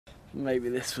Maybe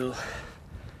this will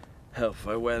help if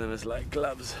I wear them as like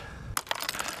gloves.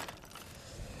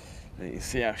 And you can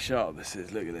see how sharp this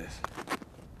is, look at this.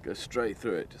 Go straight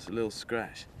through it, just a little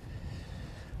scratch.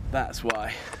 That's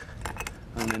why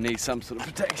I'm gonna need some sort of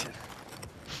protection.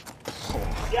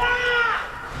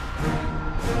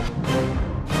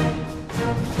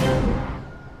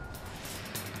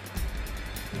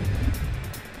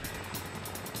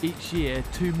 Each year,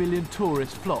 2 million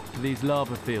tourists flock to these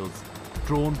lava fields,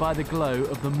 drawn by the glow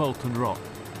of the molten rock.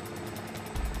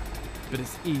 But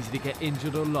it's easy to get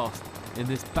injured or lost in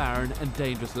this barren and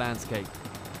dangerous landscape.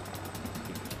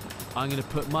 I'm going to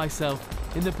put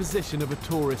myself in the position of a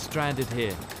tourist stranded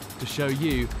here to show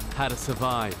you how to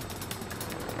survive.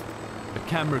 A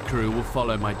camera crew will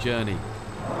follow my journey.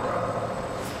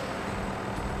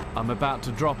 I'm about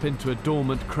to drop into a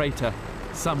dormant crater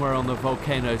somewhere on the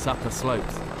volcano's upper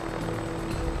slopes.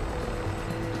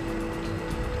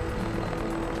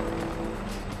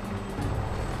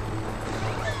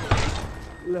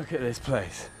 Look at this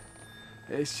place.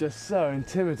 It's just so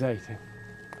intimidating.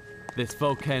 This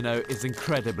volcano is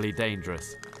incredibly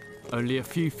dangerous. Only a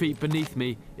few feet beneath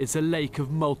me is a lake of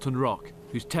molten rock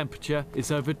whose temperature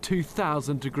is over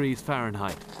 2,000 degrees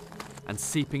Fahrenheit, and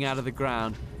seeping out of the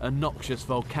ground are noxious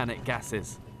volcanic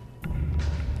gases.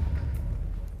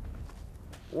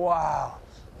 Wow,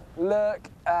 look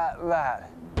at that.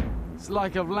 It's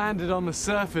like I've landed on the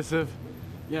surface of,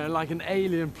 you know, like an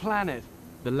alien planet.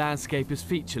 The landscape is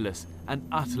featureless and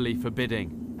utterly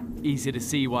forbidding. Easy to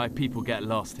see why people get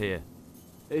lost here.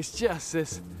 It's just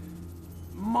this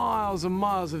miles and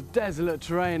miles of desolate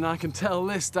terrain. I can tell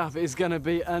this stuff is going to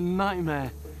be a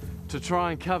nightmare to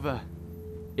try and cover.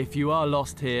 If you are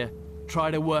lost here, try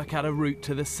to work out a route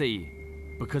to the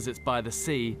sea, because it's by the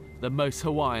sea that most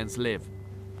Hawaiians live.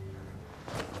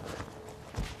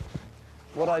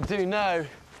 What I do know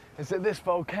is that this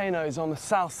volcano is on the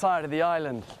south side of the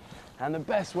island, and the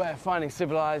best way of finding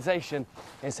civilization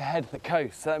is to head to the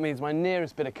coast. So that means my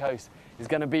nearest bit of coast is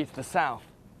going to be to the south.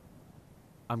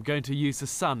 I'm going to use the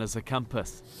sun as a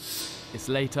compass. It's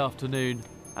late afternoon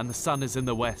and the sun is in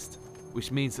the west,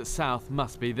 which means that south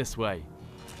must be this way.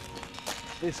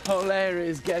 This whole area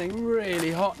is getting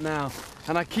really hot now,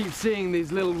 and I keep seeing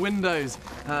these little windows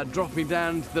dropping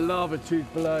down into the lava tubes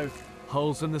below.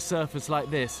 Holes in the surface like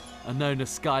this are known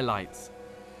as skylights.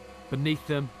 Beneath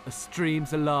them are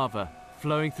streams of lava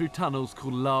flowing through tunnels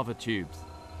called lava tubes.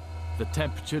 The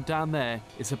temperature down there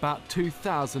is about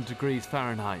 2,000 degrees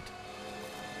Fahrenheit.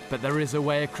 But there is a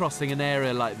way of crossing an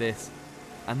area like this,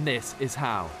 and this is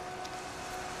how.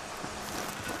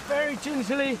 Very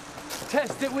gingerly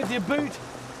test it with your boot,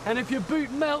 and if your boot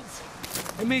melts,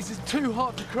 it means it's too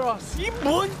hot to cross.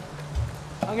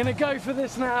 I'm gonna go for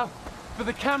this now, but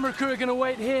the camera crew are gonna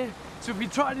wait here, so if we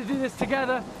try to do this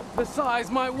together, the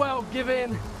size might well give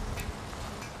in.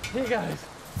 Here goes.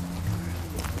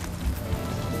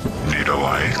 Need a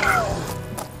light. Oh,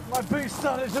 my boot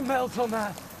started to melt on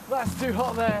that. That's too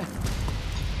hot there.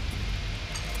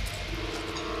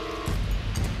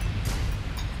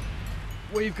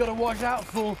 What you've got to watch out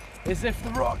for is if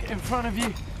the rock in front of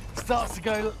you starts to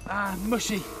go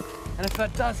mushy. And if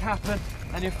that does happen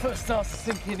and your foot starts to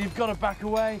sink in, you've got to back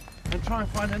away and try and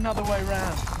find another way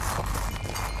round.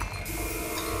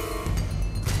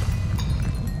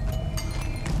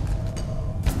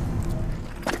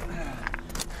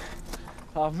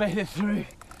 I've made it through,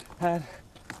 and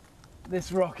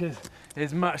this rock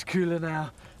is much cooler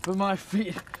now, but my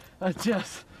feet are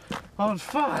just on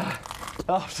fire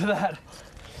after that.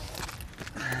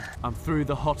 I'm through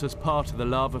the hottest part of the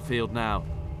lava field now,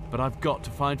 but I've got to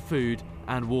find food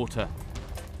and water.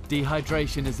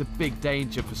 Dehydration is a big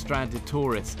danger for stranded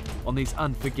tourists on these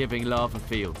unforgiving lava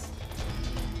fields.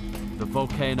 The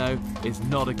volcano is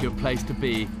not a good place to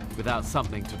be without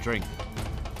something to drink.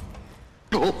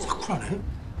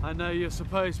 I know you're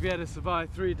supposed to be able to survive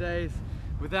 3 days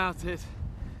without it,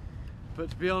 but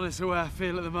to be honest, the way I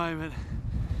feel at the moment,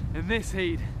 in this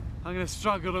heat, I'm going to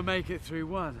struggle to make it through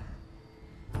one.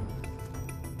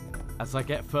 As I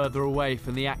get further away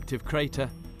from the active crater,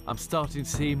 I'm starting to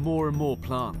see more and more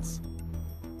plants.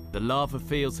 The lava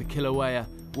fields of Kilauea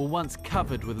were once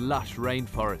covered with lush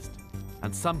rainforest,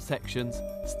 and some sections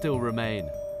still remain.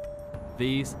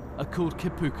 These are called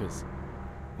kipukas.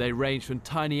 They range from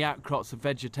tiny outcrops of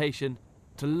vegetation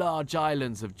to large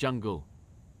islands of jungle.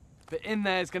 But in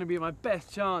there is going to be my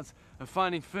best chance of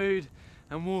finding food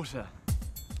and water.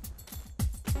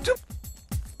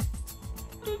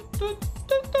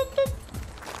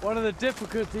 One of the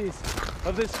difficulties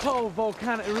of this whole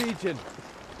volcanic region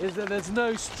is that there's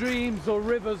no streams or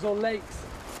rivers or lakes.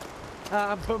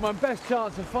 but my best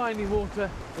chance of finding water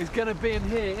is going to be in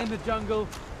here, in the jungle,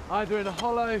 either in a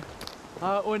hollow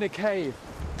or in a cave.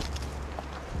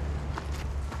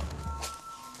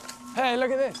 Hey,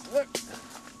 look at this, look.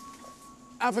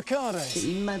 Avocados.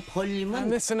 입만 벌리면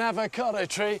And this is an avocado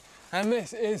tree, and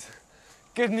this is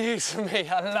good news for me.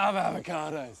 I love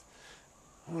avocados.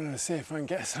 I wanted to see if I can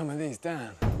get some of these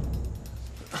down.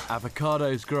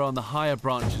 Avocados grow on the higher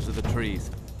branches of the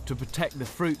trees to protect the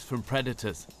fruits from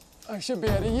predators. I should be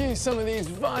able to use some of these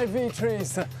ivy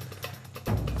trees to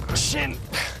shin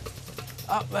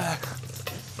up there.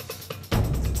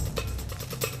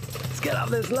 Let's get up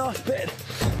this last bit.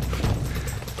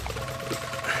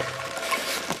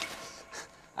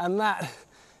 And that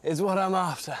is what I'm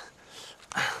after.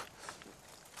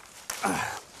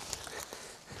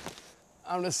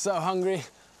 I'm just so hungry.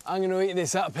 I'm going to eat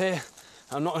this up here.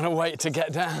 I'm not going to wait to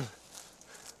get down.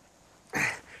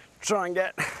 Try and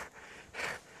get...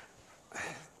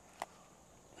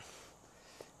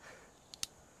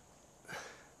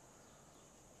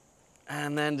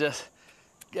 And then just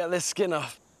get this skin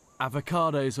off.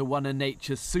 Avocados are one of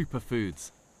nature's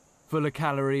superfoods, full of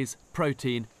calories,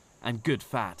 protein, and good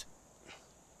fat.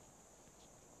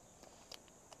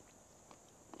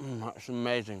 That's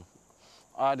amazing.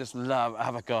 I just love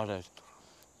avocados.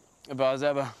 If I was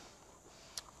ever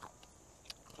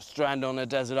stranded on a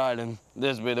desert island,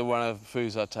 this would be the one of the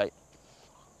foods I'd take.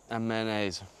 And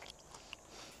mayonnaise.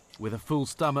 With a full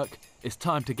stomach, it's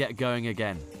time to get going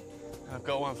again. I've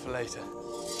got one for later.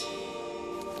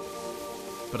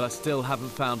 But I still haven't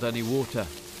found any water.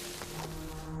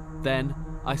 Then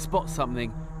I spot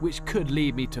something which could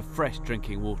lead me to fresh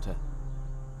drinking water.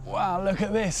 Wow, look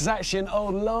at this. It's actually an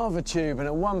old lava tube, and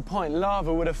at one point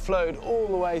lava would have flowed all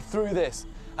the way through this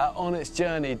on its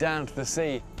journey down to the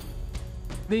sea.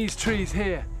 These trees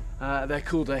here, they're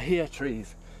called ahia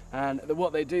trees, and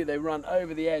what they do, they run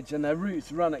over the edge and their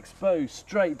roots run exposed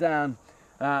straight down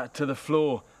to the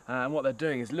floor, and what they're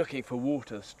doing is looking for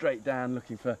water straight down,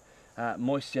 looking for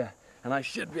moisture, and I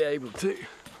should be able to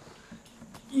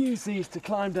use these to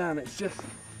climb down. It's just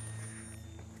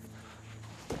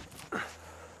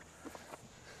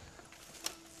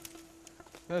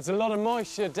there's a lot of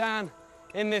moisture down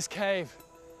in this cave,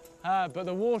 but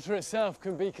the water itself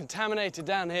can be contaminated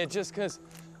down here just because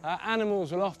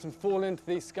animals will often fall into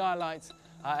these skylights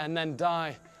and then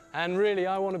die. And really,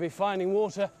 I want to be finding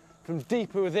water from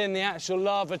deeper within the actual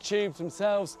lava tubes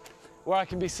themselves, where I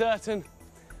can be certain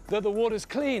that the water's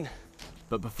clean.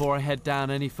 But before I head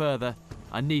down any further,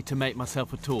 I need to make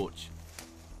myself a torch.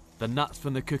 The nuts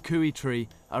from the kukui tree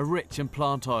are rich in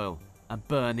plant oil and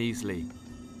burn easily.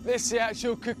 This is the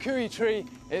actual kukui tree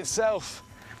itself,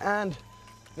 and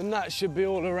the nuts should be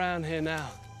all around here now.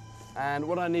 And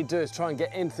what I need to do is try and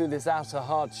get in through this outer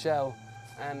hard shell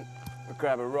and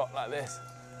grab a rock like this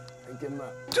and give them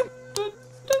a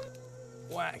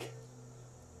whack.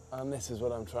 And this is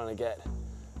what I'm trying to get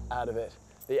out of it,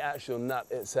 the actual nut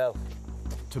itself.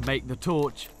 To make the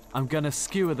torch, I'm gonna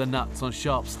skewer the nuts on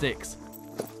sharp sticks.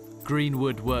 Green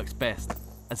wood works best,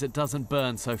 as it doesn't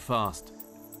burn so fast.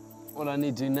 What I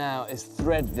need to do now is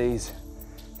thread these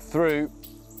through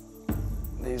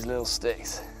these little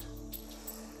sticks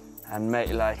and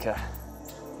make like a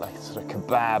sort of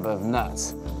kebab of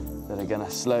nuts that are gonna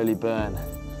slowly burn.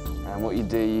 And what you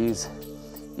do,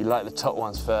 you light the top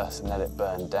ones first and let it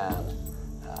burn down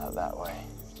that way.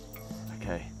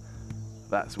 Okay,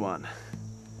 that's one.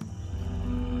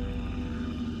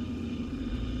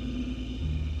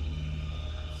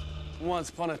 Once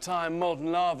upon a time,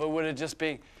 molten lava would have just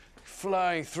been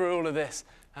flowing through all of this,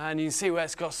 and you can see where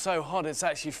it's got so hot, it's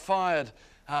actually fired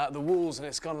the walls, and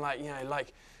it's gone like, you know,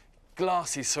 like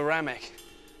glassy ceramic.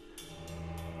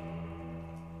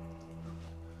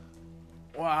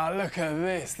 Wow, look at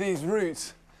this, these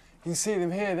roots. You can see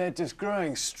them here, they're just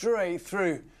growing straight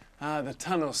through the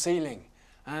tunnel ceiling,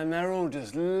 and they're all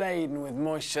just laden with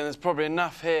moisture. There's probably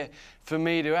enough here for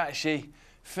me to actually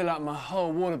fill up my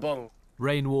whole water bottle.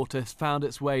 Rainwater has found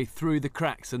its way through the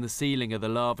cracks in the ceiling of the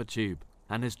lava tube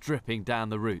and is dripping down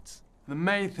the roots. The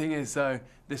main thing is, though,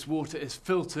 this water is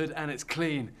filtered and it's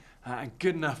clean and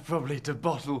good enough probably to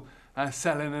bottle and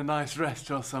sell in a nice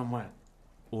restaurant somewhere.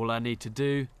 All I need to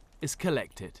do is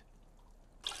collect it.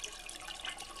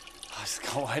 I just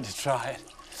can't wait to try it.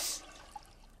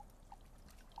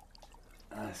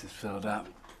 This is filled up.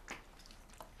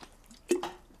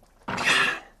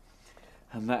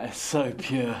 And that is so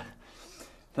pure.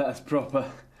 That's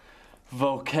proper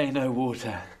volcano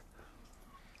water.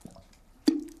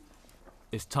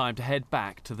 It's time to head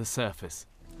back to the surface.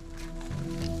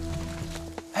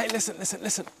 Hey, listen, listen,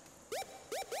 listen.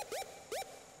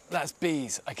 That's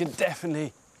bees. I can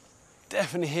definitely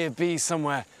definitely hear bees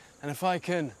somewhere. And if I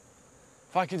can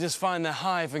just find their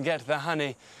hive and get to the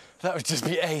honey, that would just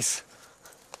be ace.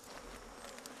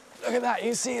 Look at that,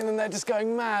 you see them, they're just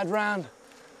going mad round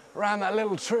that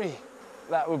little tree.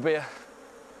 That would be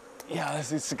yeah,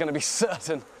 this is gonna be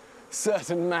certain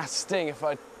mass sting if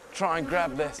I try and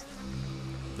grab this.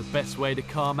 The best way to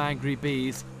calm angry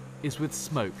bees is with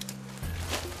smoke.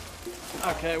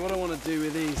 Okay, what I want to do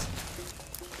with these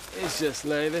is just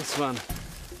lay this one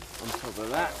on top of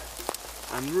that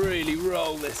and really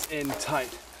roll this in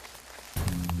tight.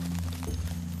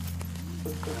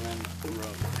 And then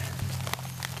roll it.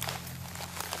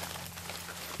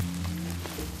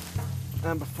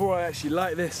 And before I actually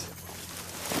light this,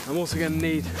 I'm also going to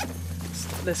need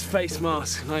this face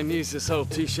mask. I can use this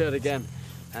old t-shirt again.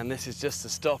 And this is just to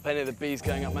stop any of the bees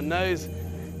going up my nose,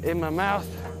 in my mouth,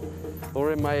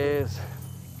 or in my ears.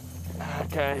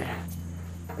 Okay,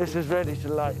 this is ready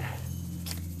to light.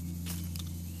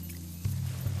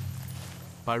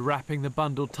 By wrapping the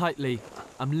bundle tightly,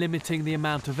 I'm limiting the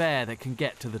amount of air that can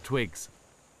get to the twigs.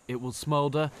 It will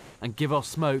smoulder and give off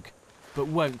smoke, but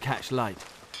won't catch light.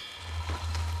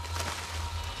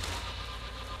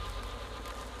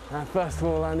 And first of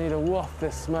all, I need to waft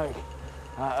this smoke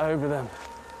over them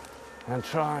and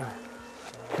try and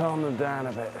calm them down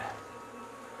a bit.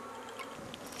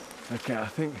 Okay, I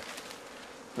think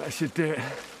that should do it.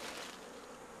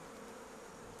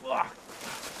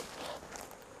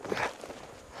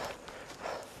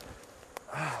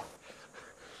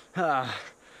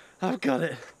 I've got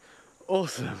it.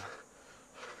 Awesome.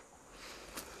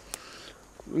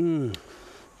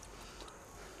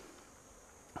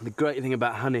 The great thing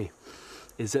about honey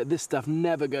is that this stuff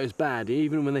never goes bad.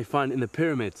 Even when they find it in the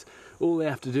pyramids, all they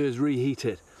have to do is reheat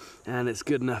it and it's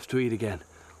good enough to eat again.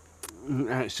 And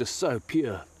it's just so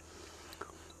pure.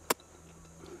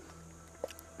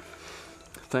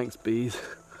 Thanks, bees.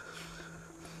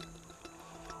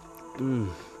 The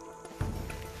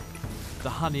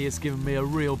honey has given me a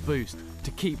real boost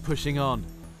to keep pushing on.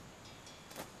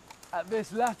 At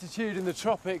this latitude in the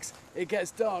tropics, it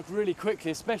gets dark really quickly,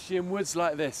 especially in woods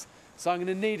like this. So I'm going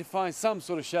to need to find some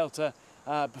sort of shelter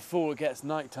before it gets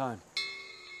nighttime.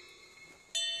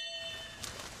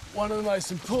 One of the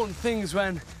most important things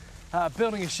when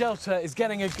building a shelter is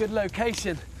getting a good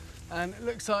location. And it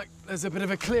looks like there's a bit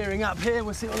of a clearing up here.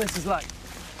 We'll see what this is like.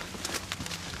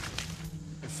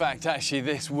 In fact, actually,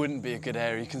 this wouldn't be a good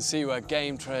area. You can see where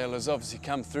game trail has obviously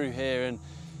come through here. And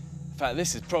in fact,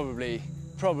 this is probably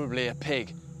a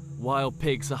pig. Wild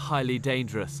pigs are highly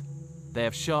dangerous. They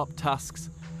have sharp tusks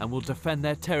and will defend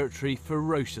their territory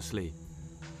ferociously.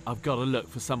 I've got to look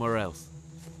for somewhere else.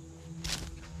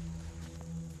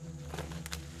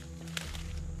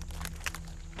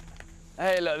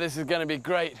 Hey, look, this is going to be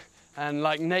great. And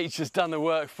like nature's done the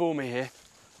work for me here.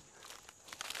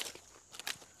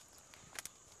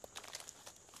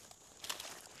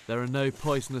 There are no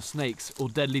poisonous snakes or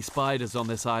deadly spiders on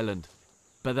this island,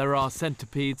 but there are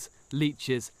centipedes,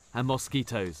 leeches and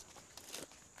mosquitoes.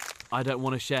 I don't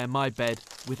want to share my bed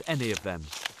with any of them.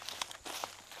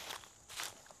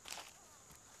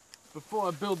 Before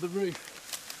I build the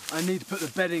roof, I need to put the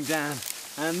bedding down,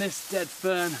 and this dead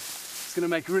fern is going to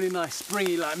make a really nice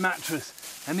springy like mattress.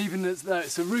 And even though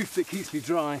it's a roof that keeps me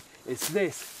dry, it's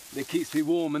this that keeps me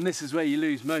warm, and this is where you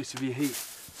lose most of your heat.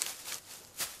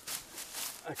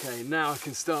 Okay, now I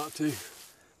can start to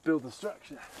build the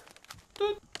structure.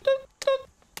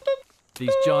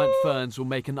 These giant ferns will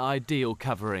make an ideal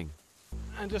covering.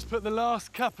 And just put the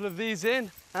last couple of these in,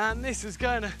 and this is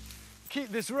going to keep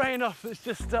this rain off that's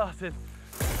just started.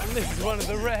 And this is one of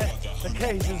the rare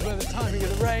occasions where the timing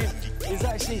of the rain is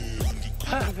actually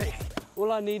perfect.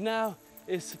 All I need now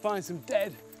is to find some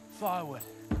dead firewood.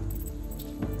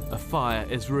 A fire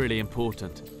is really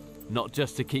important, not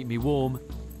just to keep me warm,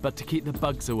 but to keep the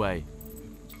bugs away.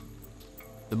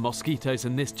 The mosquitoes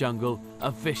in this jungle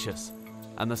are vicious,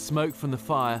 and the smoke from the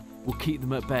fire will keep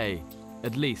them at bay,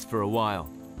 at least for a while.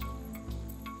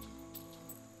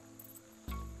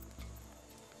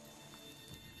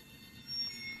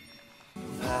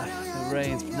 The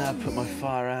rain's now put my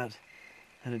fire out,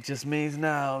 and it just means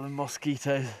now the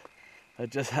mosquitoes are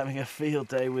just having a field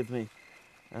day with me,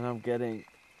 and I'm getting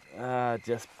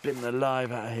just bitten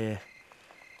alive out here,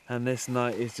 and this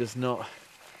night is just not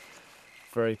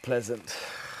very pleasant.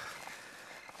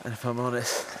 And if I'm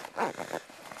honest, I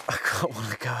can't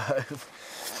want to go home.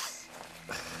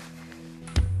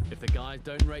 If the guys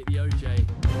don't rate the OJ...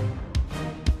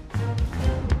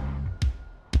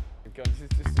 This is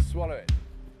just to swallow it.